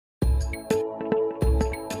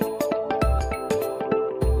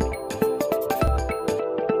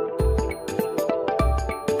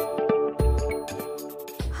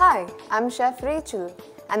Hi, I'm Chef Rachel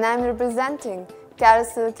and I'm representing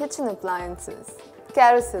Carysil Kitchen Appliances.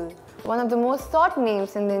 Carysil, one of the most sought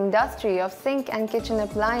names in the industry of sink and kitchen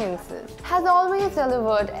appliances, has always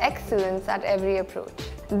delivered excellence at every approach.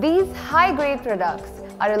 These high-grade products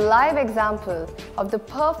are a live example of the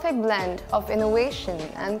perfect blend of innovation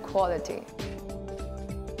and quality.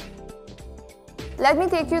 Let me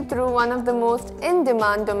take you through one of the most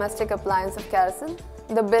in-demand domestic appliances of Carysil,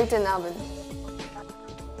 the built-in oven.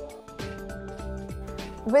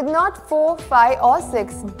 With not 4, 5 or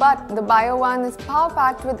 6, but the Bio One is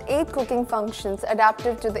power-packed with 8 cooking functions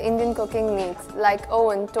adaptive to the Indian cooking needs like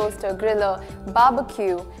oven, toaster, griller,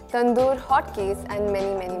 barbecue, tandoor, hotkeys and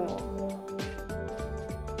many more.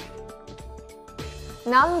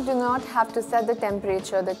 Now you do not have to set the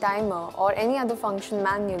temperature, the timer or any other function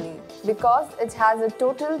manually because it has a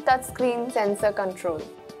total touchscreen sensor control.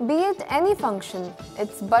 Be it any function,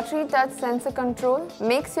 its buttery touch sensor control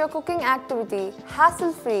makes your cooking activity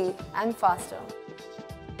hassle-free and faster.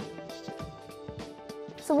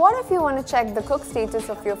 So what if you want to check the cook status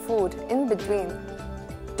of your food in between?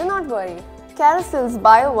 Do not worry. Carysil's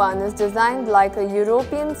Bio One is designed like a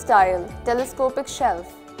European-style telescopic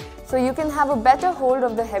shelf, so you can have a better hold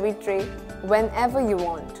of the heavy tray whenever you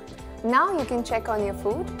want. Now you can check on your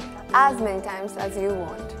food as many times as you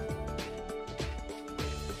want.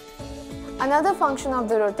 Another function of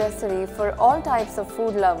the rotisserie for all types of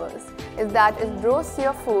food lovers is that it roasts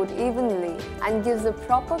your food evenly and gives a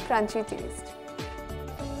proper crunchy taste.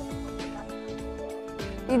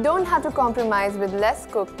 You don't have to compromise with less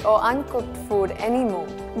cooked or uncooked food anymore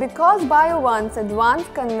because Bio One's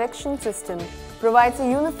advanced convection system provides a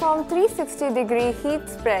uniform 360-degree heat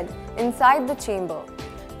spread inside the chamber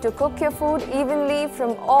to cook your food evenly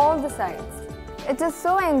from all the sides. It is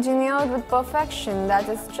so engineered with perfection that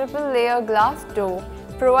its triple-layer glass door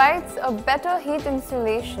provides a better heat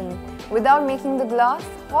insulation without making the glass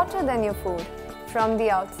hotter than your food from the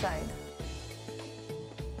outside.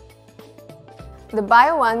 The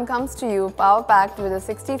Bio One comes to you power-packed with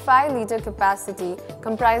a 65-liter capacity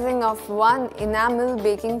comprising of one enamel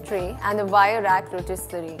baking tray and a wire rack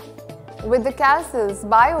rotisserie. With the Carysil's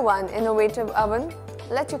Bio One innovative oven,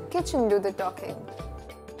 let your kitchen do the talking.